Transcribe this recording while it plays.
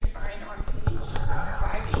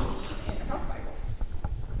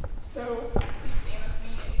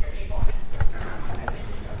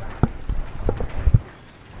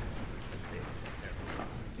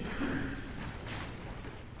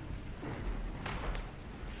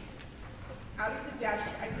Out of the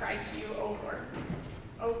depths I cry to you, O Lord.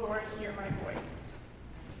 O Lord, hear my voice.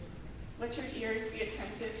 Let your ears be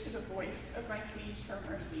attentive to the voice of my pleas for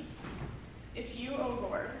mercy. If you, O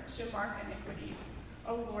Lord, should mark iniquities,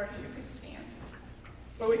 O Lord, who could stand?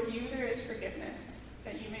 But with you there is forgiveness,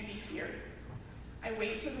 that you may be feared. I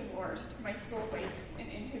wait for the Lord, my soul waits, and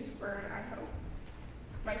in his word I hope.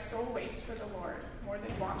 My soul waits for the Lord, more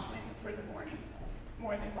than watchmen for the morning,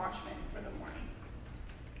 more than watchmen for the morning.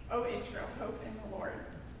 O Israel, hope in the Lord,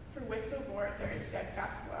 for with the Lord there is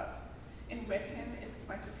steadfast love, and with him is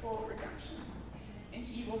plentiful redemption, and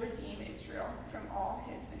he will redeem Israel from all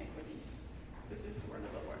his iniquities. This is the word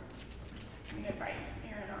of the Lord. I'm going to invite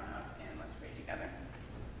Aaron on up, and let's pray together.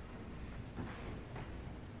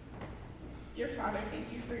 Dear Father,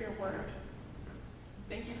 thank you for your word.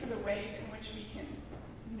 Thank you for the ways in which we can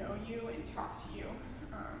know you and talk to you,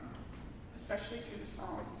 especially through the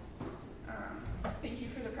Psalms. Thank you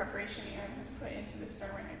for the preparation Aaron has put into this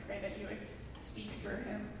sermon. I pray that you would speak through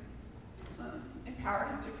him, empower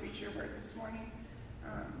him to preach your word this morning.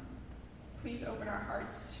 Please open our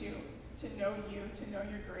hearts to know you, to know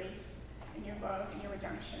your grace and your love and your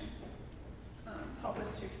redemption. Help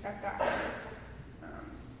us to accept that grace.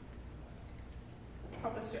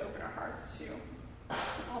 Help us to open our hearts to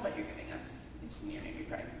all that you're giving us. In your name we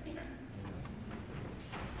pray. Amen.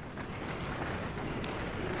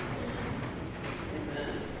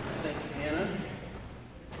 Amen. Thank you, Hannah.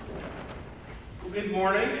 Well, good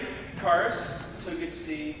morning, Cars. It's so good to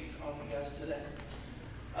see all of you guys today.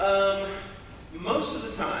 Most of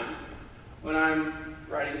the time, when I'm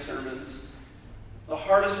writing sermons, the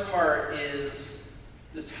hardest part is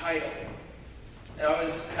the title. I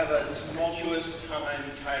always have a tumultuous time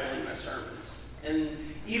titling my sermons. And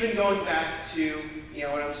even going back to,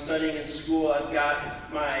 when I'm studying in school, I've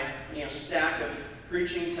got my, stack of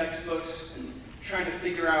preaching textbooks and trying to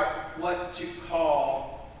figure out what to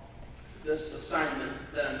call this assignment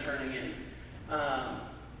that I'm turning in.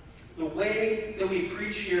 The way that we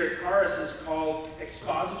preach here at Charis is called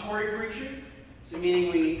expository preaching. So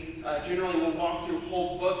meaning we generally will walk through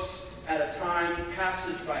whole books at a time,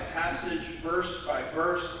 passage by passage, verse by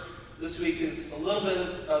verse. This week is a little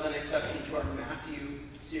bit of an exception to our Matthew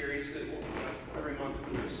series, because every month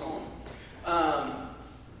we do a psalm.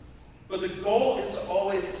 But the goal is to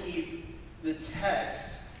always keep the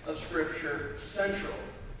text of Scripture central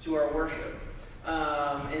to our worship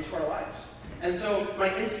and to our lives. And so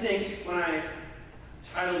my instinct when I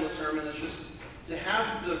title the sermon is just to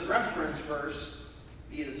have the reference verse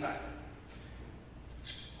be the title.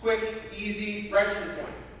 It's quick, easy, right to the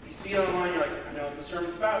point. You see it online, you're like, I know what the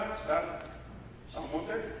sermon's about. It's about Psalm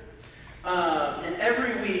 130. And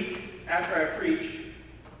every week after I preach,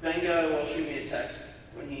 Benga will shoot me a text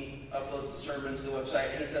when he uploads the sermon to the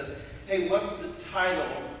website, and he says, hey, what's the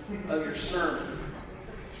title of your sermon?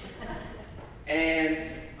 And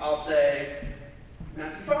I'll say,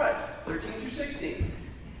 Matthew 5, 13 through 16.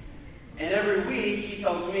 And every week he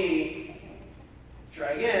tells me,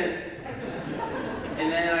 try again.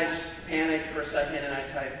 And then I just panic for a second and I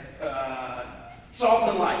type, salt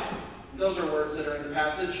and light. Those are words that are in the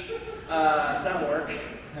passage. That'll work.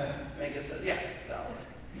 Megan says, yeah, that'll work.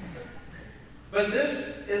 But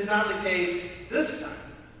this is not the case this time.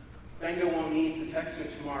 Benga won't need to text me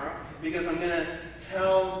tomorrow because I'm going to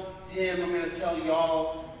tell him, I'm going to tell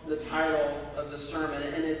y'all the title of the sermon,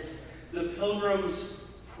 and it's The Pilgrim's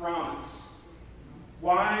Promise.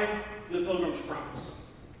 Why The Pilgrim's Promise?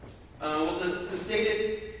 Well, to state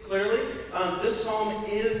it clearly, this psalm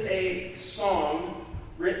is a song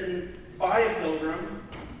written by a pilgrim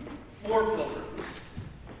for pilgrims.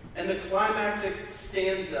 And the climactic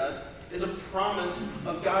stanza is a promise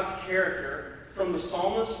of God's character from the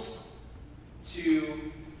psalmist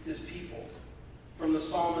to his people, from the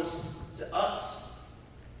psalmist to us.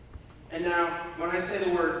 And now, when I say the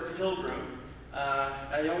word pilgrim,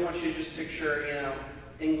 I don't want you to just picture,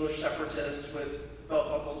 English separatists with belt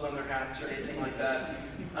buckles on their hats or anything like that.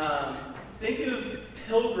 Think of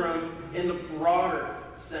pilgrim in the broader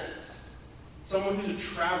sense. Someone who's a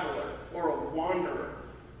traveler or a wanderer.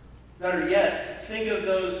 Better yet, think of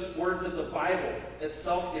those words that the Bible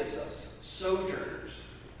itself gives us. Sojourners,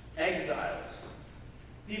 exiles,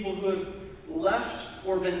 people who have left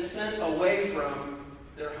or been sent away from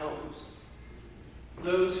their homes.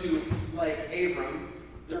 Those who, like Abram,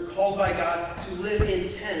 they're called by God to live in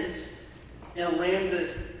tents in a land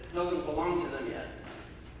that doesn't belong to them yet.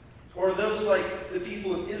 Or those like the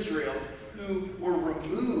people of Israel who were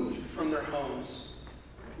removed from their homes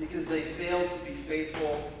because they failed to be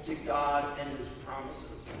faithful to God and his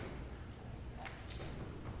promises.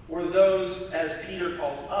 Or those, as Peter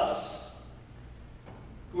calls us,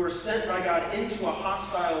 who are sent by God into a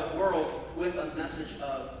hostile world with a message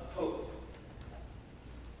of hope.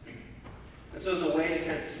 And so as a way to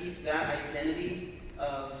kind of keep that identity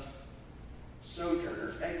of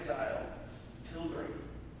sojourner, exile, pilgrim,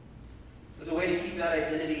 as a way to keep that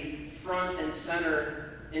identity front and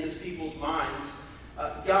center in his people's minds,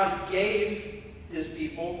 God gave his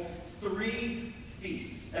people 3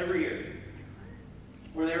 feasts every year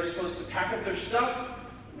where they were supposed to pack up their stuff,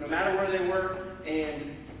 no matter where they were,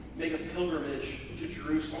 and make a pilgrimage to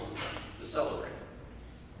Jerusalem to celebrate.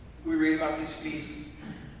 We read about these feasts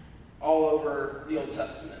all over the Old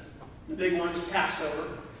Testament. The big one is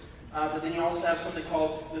Passover, but then you also have something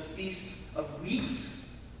called the Feast of Weeks,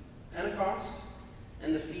 Pentecost,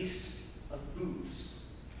 and the Feast of Booths.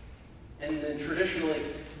 And then traditionally,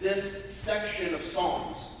 this section of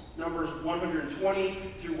Psalms, Numbers 120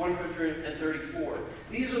 through 134,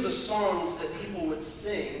 these are the songs that people would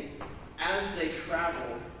sing as they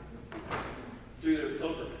traveled through their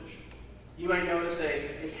pilgrimage. You might notice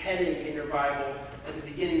a heading in your Bible at the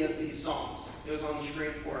beginning of these Psalms. It was on the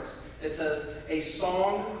screen for us. It says, a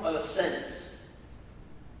song of ascents.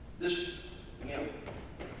 This,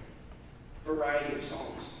 variety of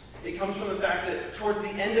songs. It comes from the fact that towards the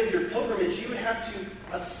end of your pilgrimage, you would have to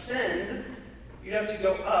ascend, you'd have to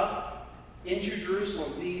go up into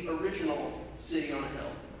Jerusalem, the original city on a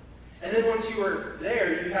hill. And then once you were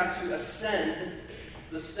there, you have to ascend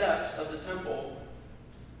the steps of the temple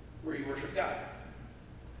where you worship God.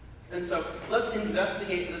 And so let's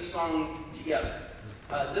investigate this song together.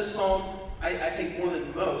 This song, I think more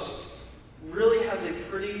than most, really has a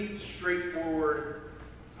pretty straightforward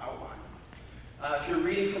outline. If you're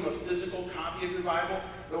reading from a physical copy of your Bible,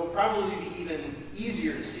 it will probably be even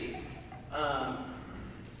easier to see.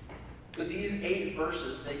 But these 8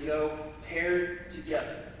 verses, they go paired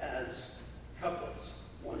together as couplets.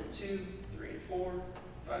 1 and 2, 3 and 4,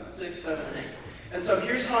 5 and 6, 7 and 8. And so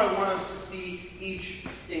here's how I want us to see each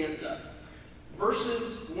stanza.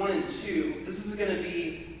 Verses 1 and 2, this is going to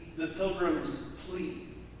be the pilgrim's plea.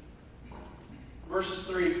 Verses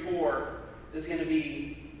 3 and 4 is going to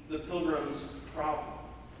be the pilgrim's problem.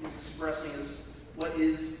 He's expressing what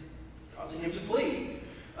is causing him to flee.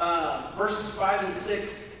 Verses 5 and 6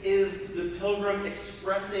 is the pilgrim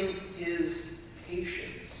expressing his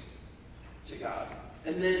patience to God.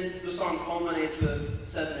 And then the song culminates with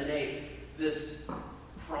 7 and 8, this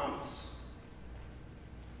promise.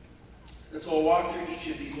 And so we'll walk through each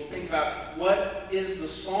of these. We'll think about what is the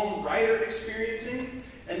psalm writer experiencing,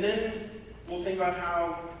 and then we'll think about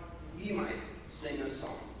how we might sing this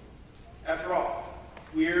song. After all,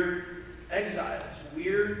 we're exiles,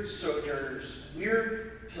 we're sojourners,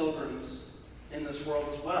 we're pilgrims in this world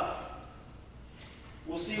as well.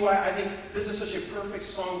 We'll see why I think this is such a perfect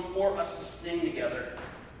song for us to sing together.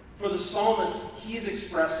 For the psalmist, he's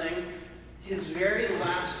expressing his very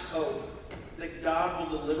last hope that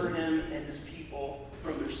God will deliver him and his people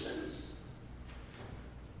from their sins.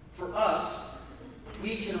 For us,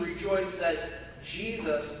 we can rejoice that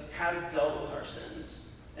Jesus has dealt with our sins,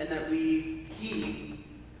 and that he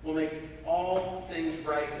will make all things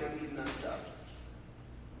right that we've messed up.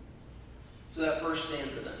 So that first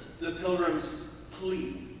stanza then, the pilgrim's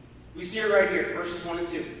plea. We see it right here, verses 1 and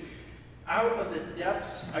 2. Out of the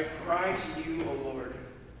depths I cry to you, O Lord.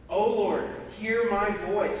 O Lord, hear my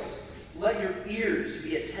voice. Let your ears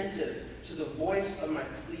be attentive to the voice of my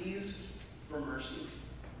pleas for mercy.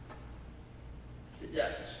 The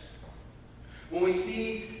depths. When we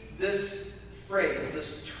see this phrase,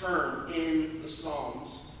 this term in the Psalms,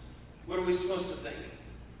 what are we supposed to think?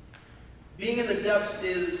 Being in the depths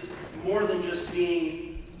is more than just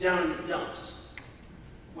being down in the dumps.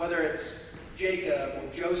 Whether it's Jacob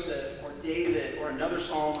or Joseph or David or another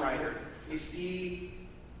psalm writer, we see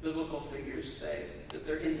biblical figures say that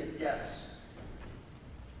they're in the depths.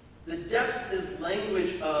 The depths is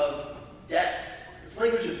language of death. It's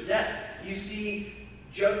language of death. You see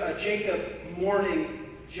Jacob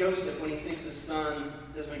mourning Joseph when he thinks his son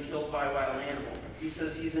has been killed by a wild animal. He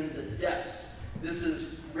says he's in the depths. This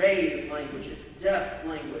is grave language. It's death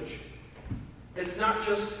language. It's not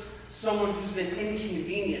just someone who's been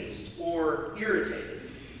inconvenienced or irritated,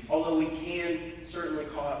 although we can certainly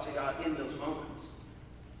call out to God in those moments.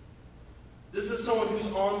 This is someone who's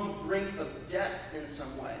on the brink of death in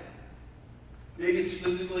some way. Maybe it's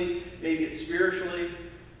physically, maybe it's spiritually.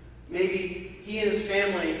 Maybe he and his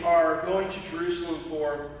family are going to Jerusalem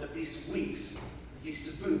for the Feast of Weeks, the Feast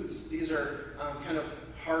of Booths. These are kind of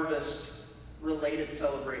harvest-related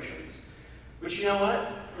celebrations. But you know what?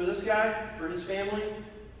 For this guy, for his family, it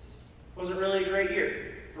wasn't really a great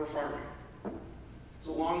year for farming. It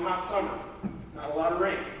was a long, hot summer. Not a lot of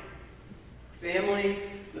rain. Family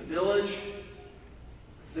the village,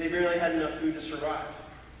 they barely had enough food to survive.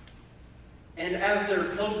 And as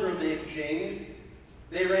they're pilgrimaging,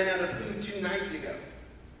 they ran out of food 2 nights ago.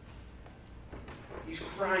 He's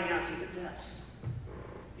crying out to the depths.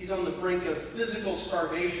 He's on the brink of physical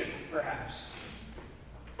starvation, perhaps.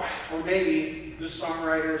 Or maybe the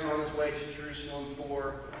songwriter is on his way to Jerusalem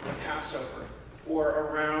for the Passover or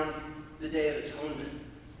around the Day of Atonement.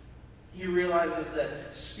 He realizes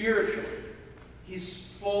that spiritually, he's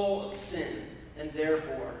full of sin and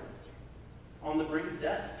therefore on the brink of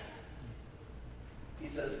death. He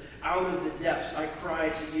says, out of the depths I cry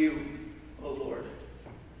to you, O Lord.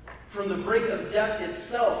 From the brink of death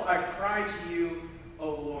itself I cry to you, O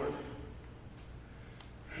Lord.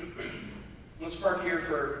 Let's park here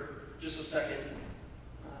for just a second,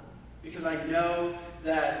 because I know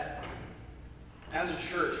that as a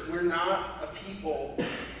church, we're not a people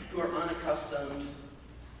who are unaccustomed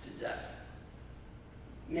to death.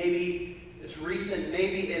 Maybe it's recent,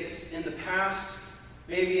 maybe it's in the past,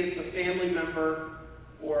 maybe it's a family member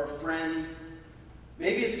or a friend,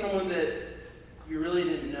 maybe it's someone that you really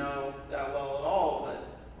didn't know that well at all, but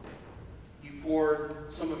you poured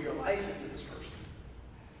some of your life into this person.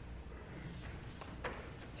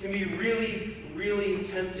 It can be really, really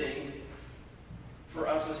tempting for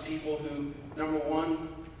us as people who, number one,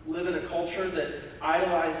 live in a culture that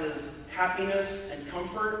idolizes happiness and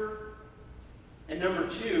comfort, and number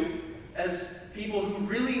two, as people who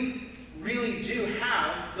really, really do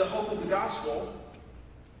have the hope of the gospel,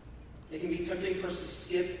 it can be tempting for us to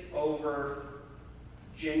skip over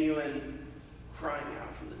genuine crying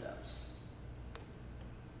out from the depths.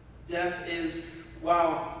 Death is,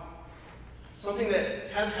 wow, something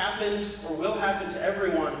that has happened or will happen to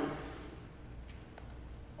everyone,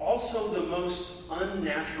 also the most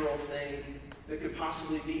unnatural thing that could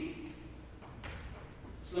possibly be.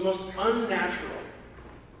 It's the most unnatural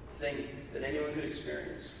thing that anyone could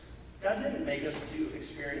experience. God didn't make us to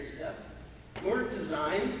experience death. We weren't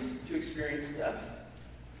designed to experience death,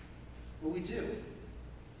 but we do.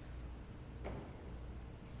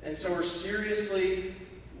 And so we're seriously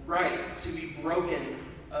right to be broken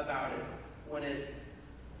about it when it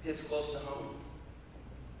hits close to home,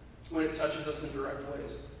 when it touches us in direct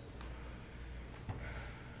ways.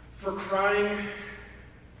 For crying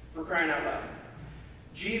out loud.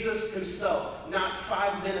 Jesus himself, not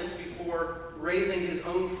 5 minutes before raising his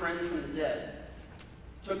own friend from the dead,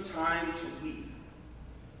 took time to weep,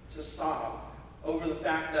 to sob over the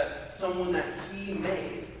fact that someone that he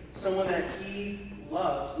made, someone that he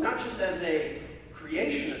loved, not just as a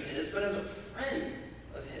creation of his, but as a friend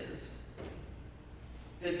of his,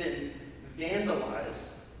 had been vandalized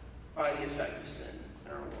by the effect of sin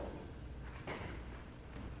in our world.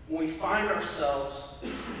 When we find ourselves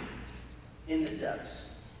in the depths,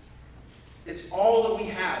 it's all that we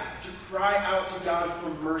have to cry out to God for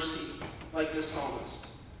mercy, like this psalmist,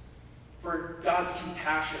 for God's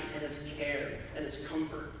compassion and his care and his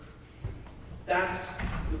comfort. That's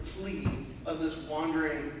the plea of this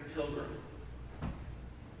wandering pilgrim.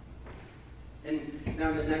 And now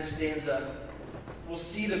in the next stanza, we'll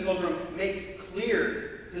see the pilgrim make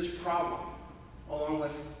clear his problem, along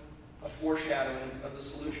with a foreshadowing of the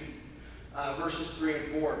solution. Verses 3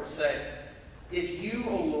 and 4 say, if you,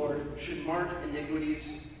 O Lord, should mark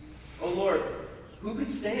iniquities, O Lord, who could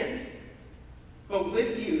stand? But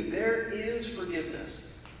with you there is forgiveness,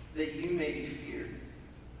 that you may be feared.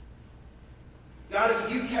 God,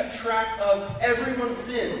 if you kept track of everyone's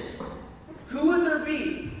sins, who would there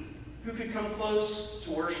be who could come close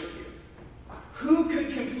to worship you? Who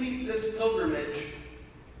could complete this pilgrimage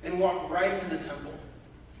and walk right into the temple?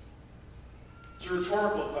 It's a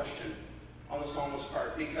rhetorical question on the psalmist's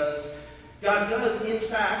part, because God does, in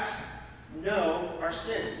fact, know our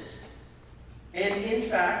sins. And in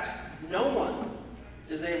fact, no one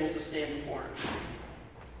is able to stand before him.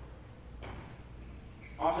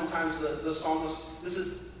 Oftentimes the psalmist, this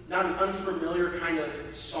is not an unfamiliar kind of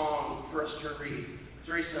song for us to read. It's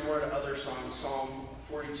very similar to other songs, Psalm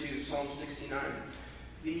 42, Psalm 69.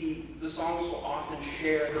 The psalmist will often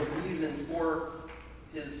share the reason for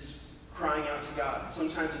his crying out to God.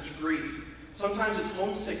 Sometimes it's grief. Sometimes it's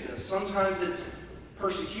homesickness. Sometimes it's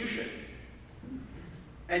persecution.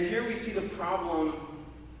 And here we see the problem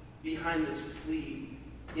behind this plea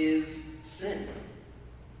is sin.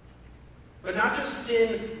 But not just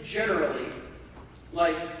sin generally,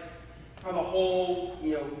 like how the whole,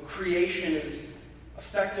 creation is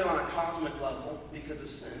affected on a cosmic level because of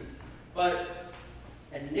sin, but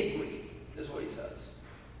iniquity is what he says.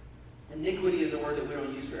 Iniquity is a word that we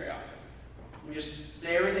don't use very often. We just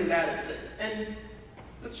say everything bad is sin. And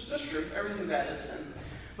that's true. Everything bad is sin.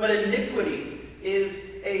 But iniquity is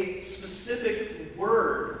a specific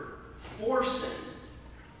word for sin.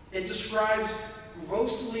 It describes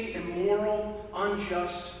grossly immoral,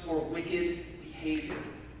 unjust, or wicked behavior.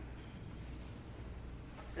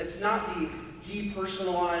 It's not the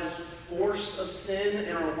depersonalized force of sin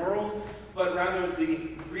in our world, but rather the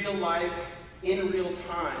real life, in real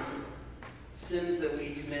time, sins that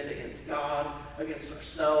we commit against God, against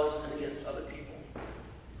ourselves, and against other people.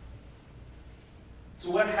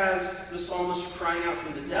 So what has the psalmist crying out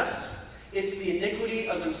from the depths? It's the iniquity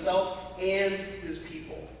of himself and his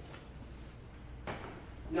people.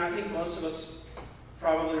 Now, I think most of us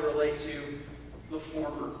probably relate to the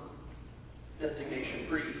former designation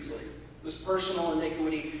pretty easily. This personal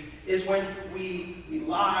iniquity is when we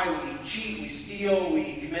lie, we cheat, we steal,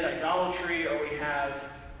 we commit idolatry, or we have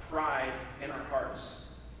pride in our hearts.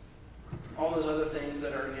 All those other things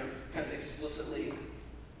that are, kind of explicitly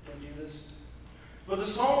don't do this. But the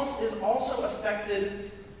psalmist is also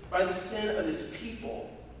affected by the sin of his people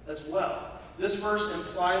as well. This verse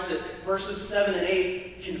implies it. Verses 7 and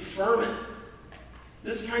 8 confirm it.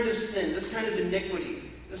 This kind of sin, this kind of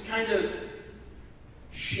iniquity, this kind of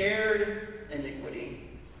shared iniquity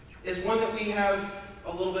is one that we have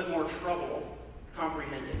a little bit more trouble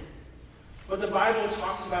comprehending. But the Bible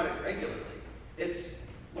talks about it regularly. It's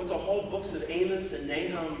what the whole books of Amos and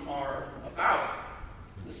Nahum are about.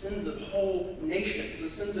 The sins of whole nations, the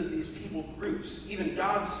sins of these people groups, even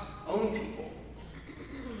God's own people.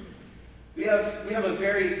 We have a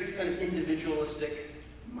very kind of individualistic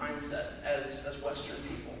mindset as Western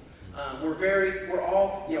people.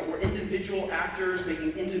 We're individual actors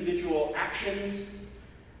making individual actions,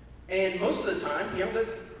 and most of the time,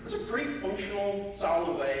 that's a pretty functional,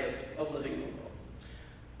 solid way of living in the world.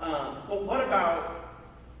 But what about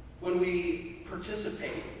when we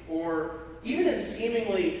participate, or even in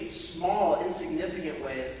seemingly small, insignificant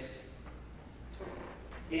ways,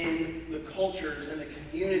 in the cultures and the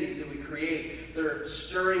communities that we create that are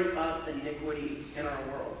stirring up iniquity in our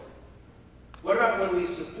world? What about when we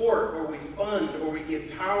support or we fund or we give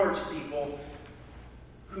power to people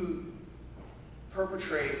who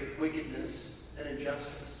perpetrate wickedness and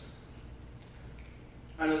injustice?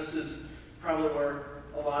 I know this is probably where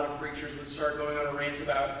a lot of preachers would start going on a rant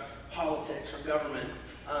about politics or government,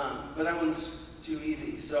 but that one's too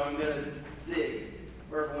easy, so I'm going to zig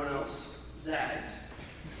where everyone else zags.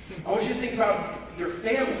 I want you to think about your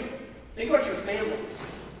family. Think about your families.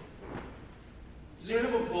 Does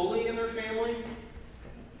anyone have a bully in their family?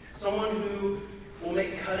 Someone who will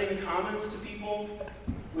make cutting comments to people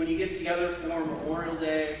when you get together for Memorial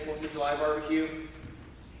Day, 4th of July barbecue?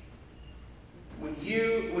 When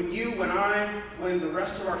the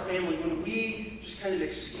rest of our family, when we just kind of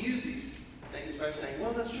excuse these things by saying,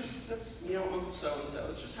 well, that's Uncle so-and-so.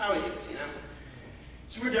 It's just how he is,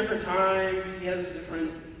 It's from a different time. He has a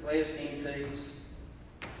different way of seeing things.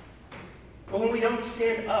 But when we don't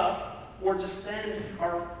stand up or defend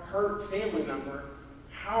our hurt family member,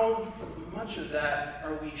 how much of that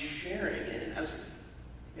are we sharing in as a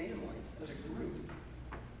family, as a group?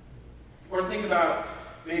 Or think about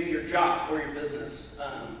maybe your job or your business.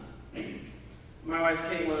 My wife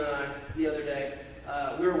Caitlin and I, the other day,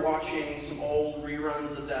 we were watching some old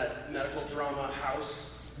reruns of that medical drama House.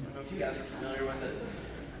 I don't know if you guys are familiar with it.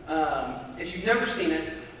 If you've never seen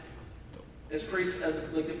it, it's pretty,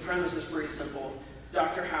 the premise is pretty simple.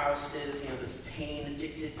 Dr. House is, this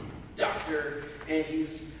pain-addicted doctor, and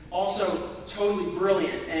he's also totally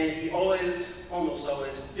brilliant, and he almost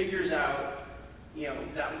always, figures out,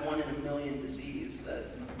 that 1 in a million disease that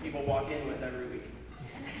people walk in with every week.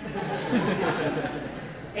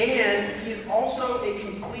 And he's also a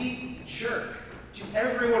complete jerk to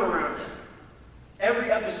everyone around him.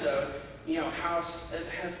 Every episode, House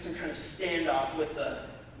has some kind of standoff with the,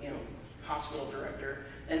 hospital director,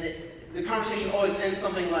 and the conversation always ends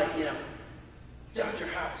something like, Dr.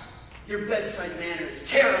 House, your bedside manner is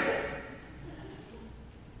terrible.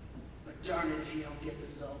 But darn it if you don't get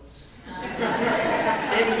results.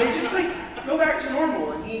 And they just go back to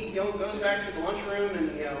normal, and he goes back to the lunchroom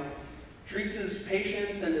and treats his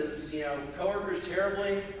patients and his coworkers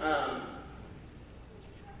terribly.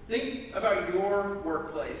 Think about your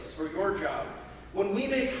workplace or your job. When we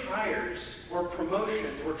make hires or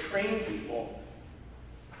promotions or train people,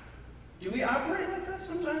 do we operate like that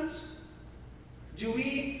sometimes? Do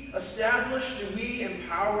we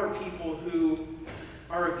empower people who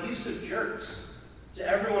are abusive jerks to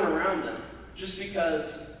everyone around them just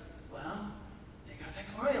because, they got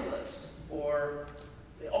that client list, or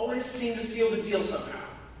they always seem to seal the deal somehow?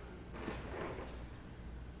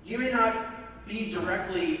 You may not be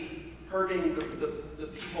directly hurting the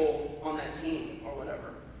people on that team or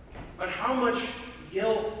whatever, but how much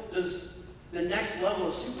guilt does the next level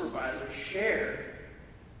of supervisor share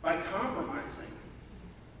by compromising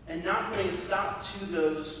and not putting a stop to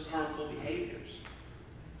those harmful behaviors?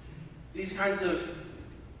 These kinds of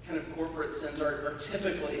corporate sins are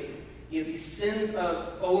typically these sins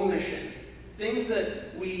of omission, things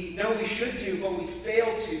that we know we should do, but we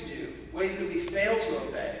fail to do, ways that we fail to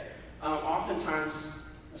obey. Oftentimes,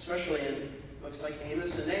 especially in books like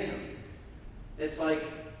Amos and Nahum, it's like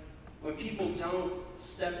when people don't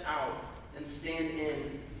step out and stand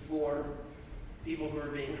in for people who are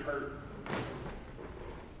being hurt.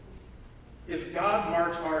 If God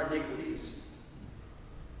marked our iniquities,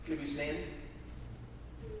 could we stand?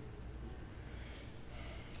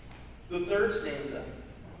 The third stanza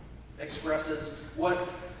expresses what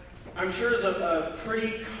I'm sure is a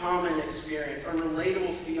pretty common experience, a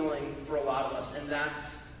relatable feeling for a lot of us, and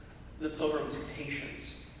that's the pilgrim's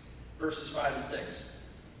patience. Verses 5 and 6.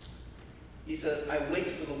 He says, I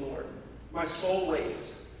wait for the Lord. My soul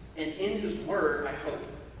waits, and in his word I hope.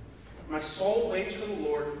 My soul waits for the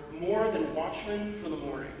Lord more than watchmen for the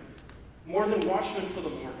morning. More than watchmen for the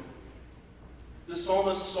morning. The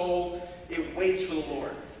psalmist's soul, it waits for the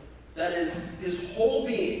Lord. That is, his whole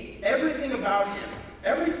being, everything about him,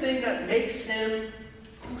 everything that makes him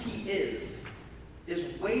who he is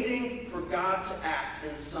waiting for God to act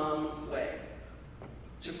in some way.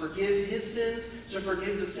 To forgive his sins, to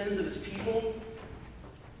forgive the sins of his people,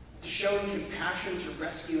 to show him compassion, to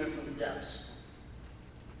rescue him from the depths.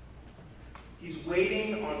 He's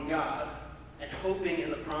waiting on God and hoping in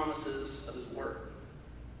the promises of his word.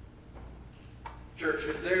 Church,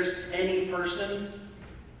 if there's any person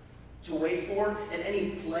to wait for and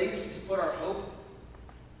any place to put our hope,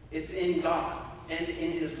 it's in God and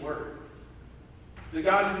in his word. The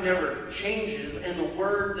God who never changes and the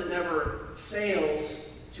word that never fails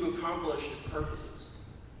to accomplish his purposes.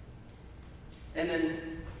 And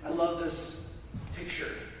then I love this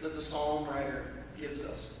picture that the psalm writer gives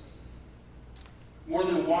us. More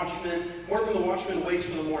than the watchman waits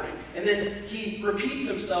for the morning. And then he repeats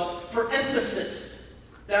himself for emphasis.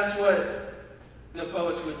 That's what the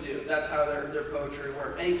poets would do. That's how their poetry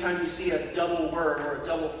worked. Anytime you see a double word or a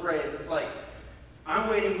double phrase, it's like, I'm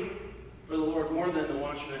waiting for the Lord more than the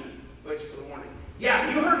watchman waits for the morning. Yeah,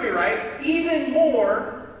 you heard me right. Even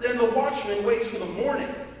more than the watchman waits for the morning.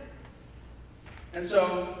 And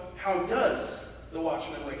so, how does the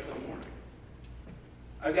watchman wait for the morning?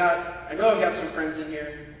 I know I've got some friends in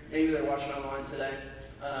here, maybe they're watching online today,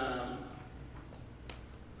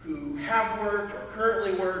 who have worked or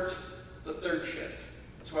currently worked the third shift.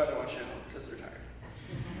 That's why they're watching at home, because they're tired.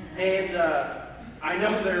 And I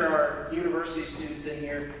know there are university students in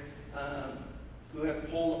here who have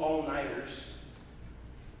pulled all-nighters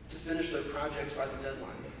to finish their projects by the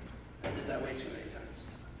deadline. I did that way too many times.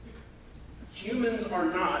 Humans are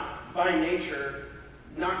not, by nature,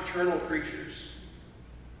 nocturnal creatures.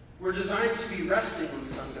 We're designed to be resting when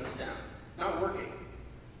the sun goes down, not working.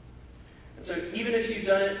 And so even if you've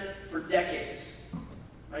done it for decades,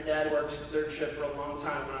 my dad worked third shift for a long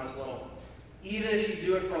time when I was little. Even if you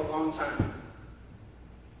do it for a long time,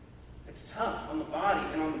 it's tough on the body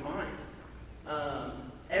and on the mind.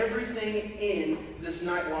 Everything in this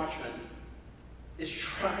night watchman is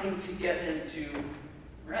trying to get him to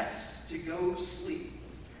rest, to go to sleep.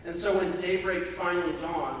 And so when daybreak finally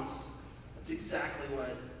dawns, that's exactly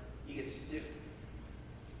what he gets to do.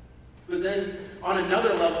 But then, on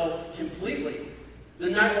another level, completely, the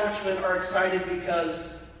night watchmen are excited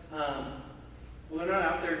because, they're not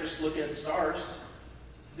out there just looking at the stars.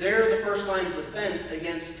 They're the first line of defense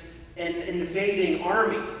against an invading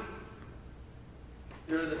army.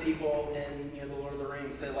 They're the people in the Lord of the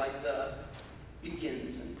Rings. They light the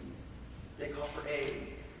beacons and they call for aid.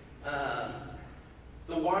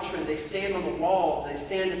 The watchmen, they stand on the walls, they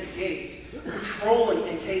stand at the gates, patrolling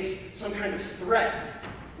in case some kind of threat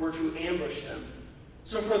were to ambush them.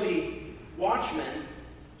 So for the watchmen,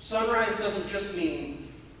 sunrise doesn't just mean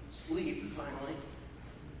sleep, finally.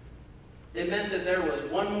 It meant that there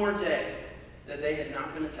was one more day that they had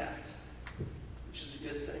not been attacked, which is a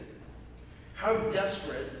good thing. How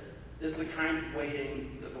desperate is the kind of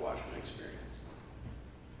waiting that the watchmen experience?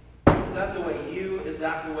 Is that the way is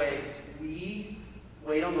that the way we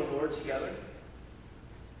wait on the Lord together?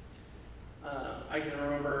 I can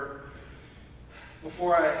remember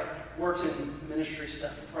before I worked in ministry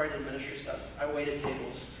stuff, I waited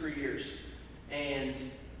tables for years. And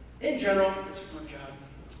in general, it's a fun job.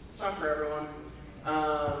 It's not for everyone.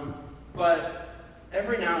 But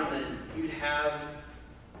every now and then, you'd have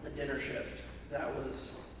a dinner shift that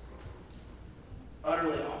was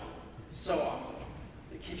utterly awful. So awful.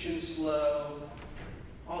 The kitchen's slow.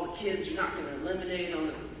 all the kids are knocking their lemonade on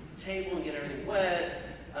the table and get everything wet.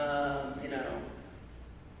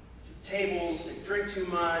 Tables, they drink too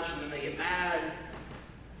much, and then they get mad.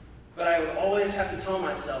 But I would always have to tell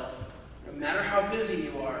myself, no matter how busy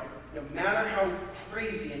you are, no matter how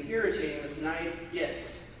crazy and irritating this night gets,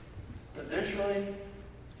 eventually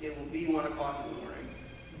it will be 1 o'clock in the morning,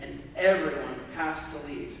 and everyone has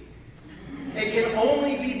to leave. It can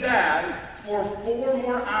only be bad for 4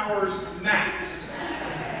 more hours max.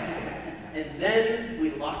 And then we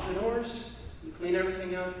lock the doors, we clean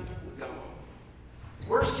everything up, we go home.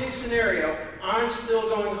 Worst case scenario, I'm still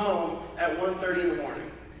going home at 1:30 in the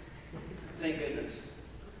morning. Thank goodness.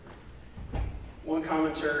 One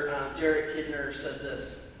commenter, Derek Kidner, said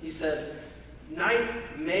this. He said,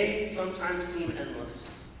 "Night may sometimes seem endless,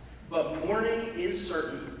 but morning is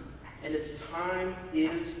certain, and its time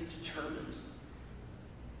is determined."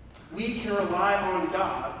 We can rely on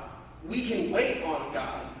God. We can wait on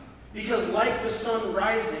God. Because like the sun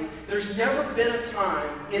rising, there's never been a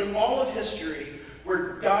time in all of history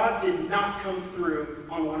where God did not come through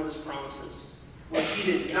on one of his promises. Where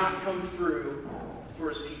he did not come through for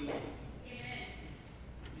his people. Amen.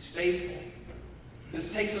 He's faithful.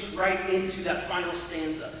 This takes us right into that final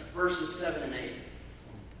stanza, verses 7 and 8.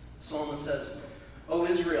 The psalmist says, "O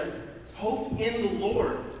Israel, hope in the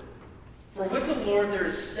Lord. For with the Lord there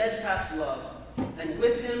is steadfast love, and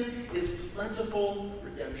with him is plentiful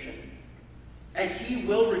redemption. And he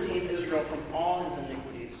will redeem Israel from all his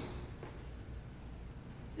iniquities."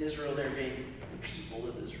 Israel there being the people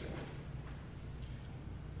of Israel.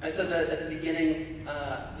 I said that at the beginning,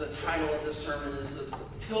 the title of this sermon is The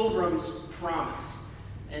Pilgrim's Promise.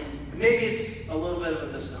 And maybe it's a little bit of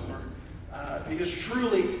a misnomer, because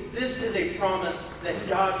truly, this is a promise that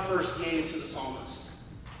God first gave to the psalmist.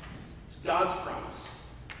 It's God's promise.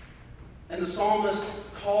 And the psalmist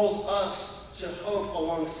calls us to hope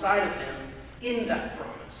alongside of him in that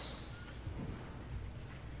promise.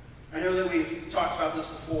 I know that we've talked about this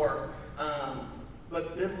before,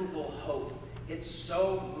 but biblical hope, it's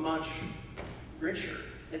so much richer.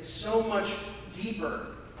 It's so much deeper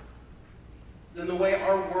than the way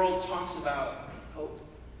our world talks about hope.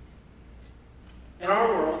 In our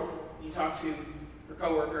world, you talk to your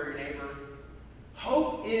coworker or your neighbor,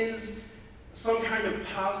 hope is some kind of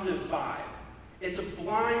positive vibe. It's a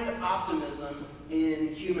blind optimism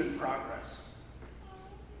in human progress.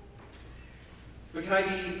 But can I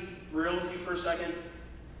be real with you for a second?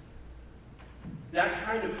 That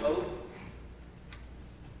kind of hope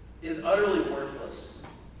is utterly worthless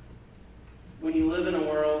when you live in a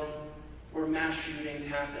world where mass shootings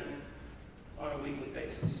happen on a weekly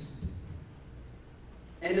basis.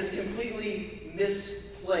 And it's completely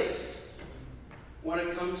misplaced when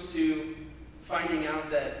it comes to finding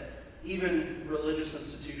out that even religious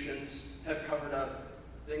institutions have covered up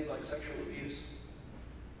things like sexual abuse.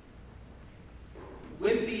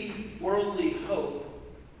 Wimpy worldly hope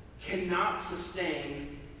cannot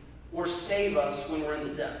sustain or save us when we're in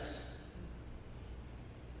the depths.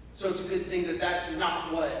 So it's a good thing that that's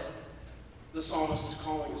not what the psalmist is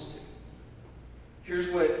calling us to. Here's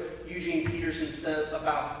what Eugene Peterson says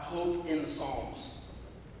about hope in the Psalms.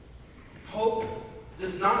 Hope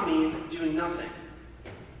does not mean doing nothing.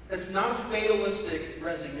 It's not a fatalistic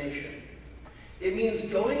resignation. It means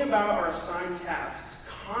going about our assigned tasks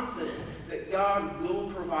confident that God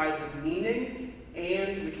will provide the meaning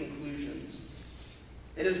and the conclusions.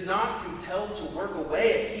 It is not compelled to work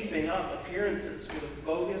away at keeping up appearances with a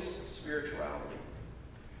bogus spirituality.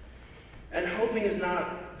 And hoping is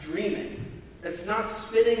not dreaming. It's not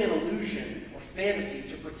spinning an illusion or fantasy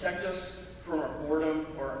to protect us from our boredom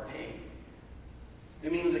or our pain.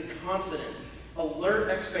 It means a confident, alert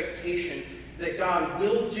expectation that God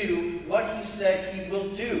will do what he said he will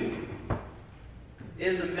do. It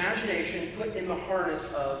is imagination put in the harness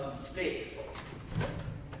of faith.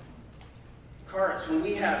 Caris, when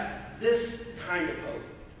we have this kind of hope,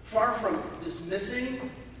 far from dismissing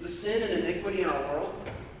the sin and iniquity in our world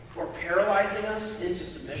or paralyzing us into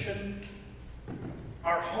submission,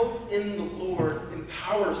 our hope in the Lord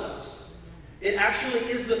empowers us. It actually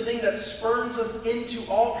is the thing that spurs us into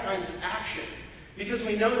all kinds of action. Because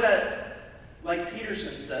we know that, like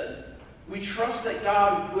Peterson said, we trust that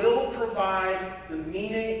God will provide the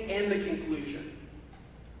meaning and the conclusion.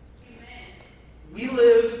 Amen. We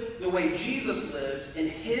live the way Jesus lived in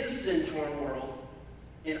his sin-torn world,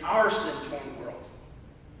 in our sin-torn world.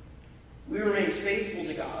 We remain faithful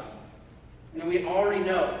to God. And we already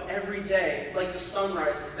know every day, like the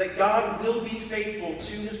sunrise, that God will be faithful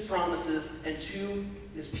to his promises and to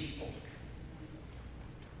his people.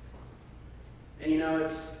 And you know,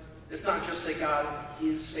 it's not just that God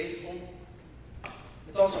is faithful.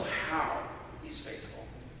 it's also how he's faithful.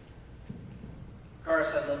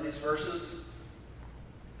 Karis, I love these verses.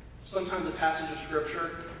 Sometimes a passage of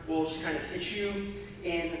Scripture will just kind of hit you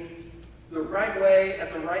in the right way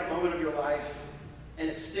at the right moment of your life, and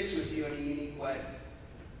it sticks with you in a unique way.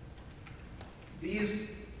 These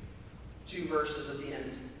two verses at the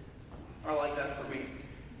end are like that for me.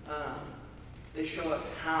 They show us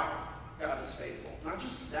how God is faithful, not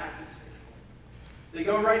just that he's faithful. They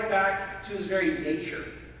go right back to his very nature.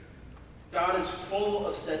 God is full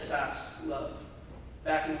of steadfast love.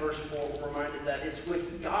 Back in verse 4, we're reminded that it's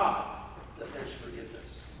with God that there's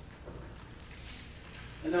forgiveness.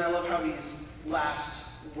 And then I love how these last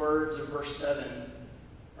words of verse 7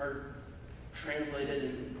 are translated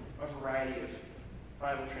in a variety of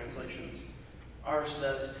Bible translations. Ours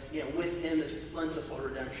says, with him is plentiful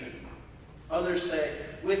redemption. Others say,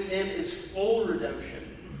 with him is full redemption.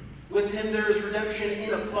 With him there is redemption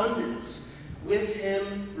in abundance. With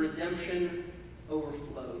him redemption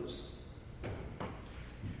overflows.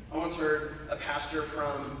 I once heard a pastor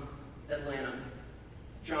from Atlanta,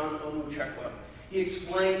 John Omuchekwa. He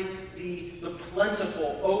explained the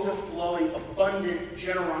plentiful, overflowing, abundant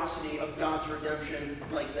generosity of God's redemption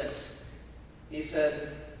like this. He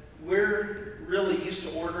said, we're really used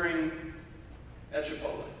to ordering at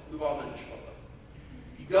Chipotle. We've all been to Chipotle.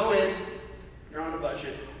 You go in, you're on a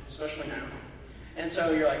budget, especially now. And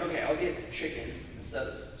so you're like, okay, I'll get chicken instead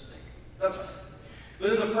of steak. That's fine. But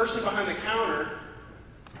then the person behind the counter,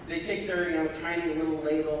 they take their tiny little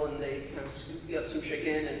ladle and they kind of scoop up some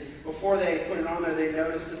chicken, and before they put it on there, they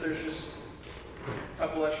notice that there's just a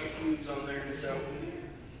couple extra cubes on there, and so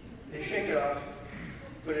they shake it off,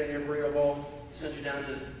 put it in your burrito bowl, send you down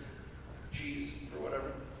to cheese or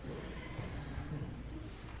whatever.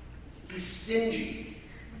 He's stingy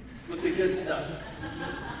with the good stuff.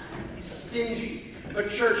 He's stingy. But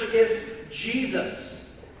church, if Jesus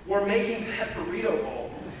were making that burrito bowl,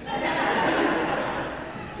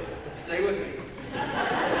 stay with me.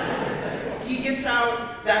 He gets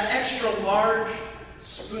out that extra large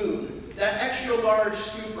spoon, that extra large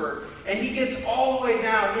scooper, and he gets all the way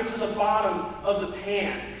down into the bottom of the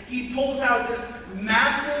pan. He pulls out this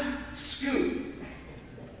massive scoop,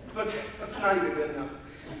 but that's not even good enough.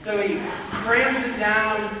 So he crams it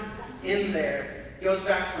down in there, goes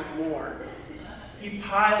back for more. He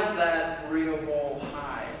piles that burrito bowl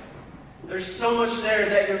high. There's so much there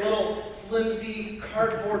that your little flimsy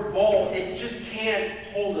cardboard bowl, it just can't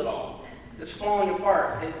hold it all. It's falling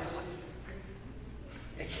apart. It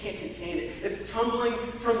can't contain it. It's tumbling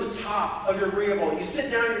from the top of your burrito bowl. You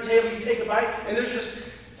sit down at your table, you take a bite, and there's just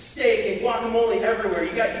steak and guacamole everywhere.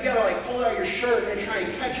 You gotta like pull out your shirt and try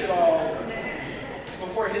and catch it all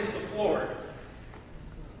before it hits the floor.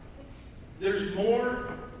 There's more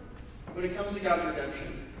when it comes to God's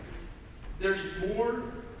redemption. There's more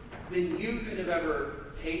than you could have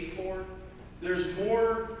ever paid for. There's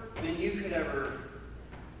more than you could ever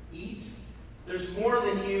eat. There's more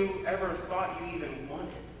than you ever thought you even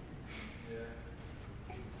wanted.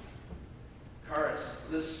 Karis,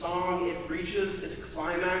 this song, it reaches its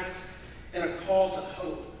climax in a call to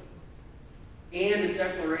hope and a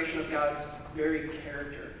declaration of God's very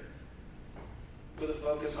character with a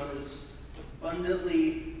focus on his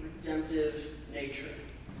abundantly redemptive nature.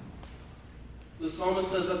 The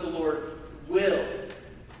psalmist says that the Lord will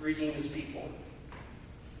redeem his people.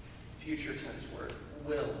 Future tense word,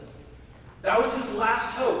 will. That was his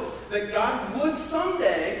last hope, that God would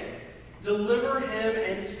someday deliver him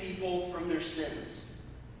and his people from their sins.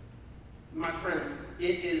 My friends,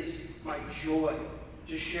 it is my joy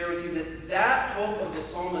to share with you that that hope of the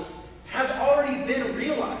psalmist has already been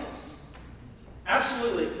realized.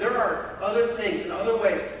 Absolutely. There are other things and other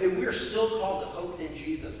ways that we are still called to hope in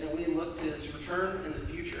Jesus, and we look to his return in the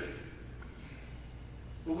future.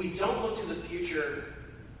 But we don't look to the future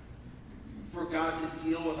for God to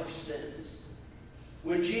deal with our sins.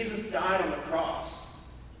 When Jesus died on the cross,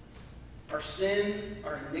 our sin,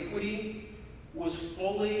 our iniquity, was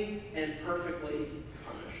fully and perfectly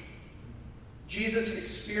punished. Jesus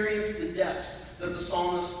experienced the depths that the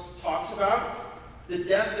psalmist talks about, the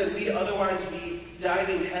depth that we'd otherwise be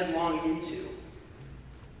diving headlong into.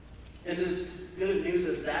 And as good of news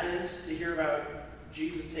as that is to hear about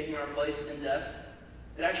Jesus taking our place in death,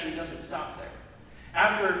 it actually doesn't stop there.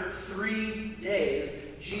 After 3 days,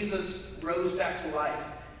 Jesus rose back to life.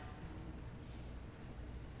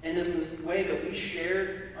 And in the way that we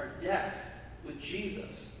shared our death with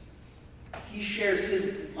Jesus, he shares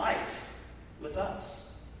his life with us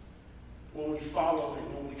when we follow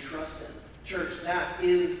him, when we trust him. Church, that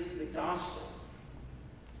is the gospel.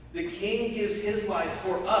 The King gives his life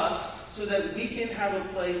for us so that we can have a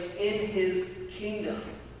place in his kingdom,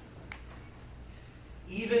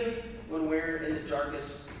 even when we're in the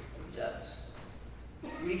darkest of depths.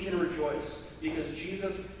 We can rejoice because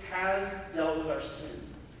Jesus has dealt with our sin.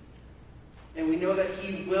 And we know that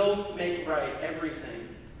he will make right everything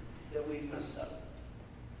that we've messed up.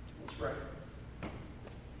 Let's pray.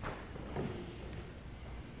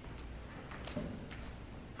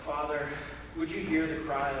 Father, would you hear the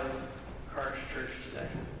cry of Cars Church today?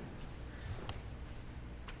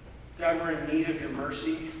 God, we're in need of your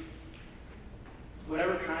mercy.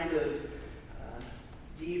 Whatever kind of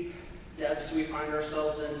deep depths we find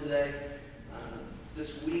ourselves in today,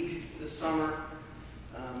 this week, this summer,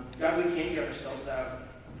 God, we can't get ourselves out.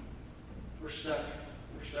 We're stuck.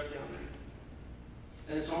 We're stuck down there.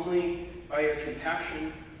 And it's only by your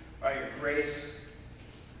compassion, by your grace,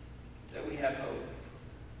 that we have hope.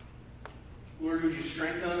 Lord, would you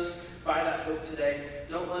strengthen us by that hope today?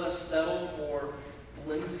 Don't let us settle for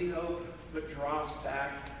flimsy hope, but draw us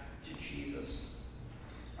back to Jesus.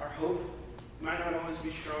 Our hope might not always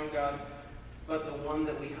be strong, God, but the one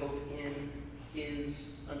that we hope in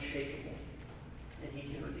is unshakable, and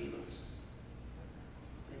he can redeem us.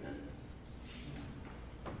 Amen.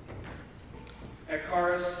 At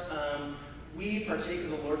Cars, we partake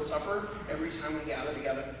of the Lord's Supper every time we gather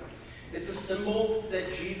together. It's a symbol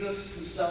that Jesus himself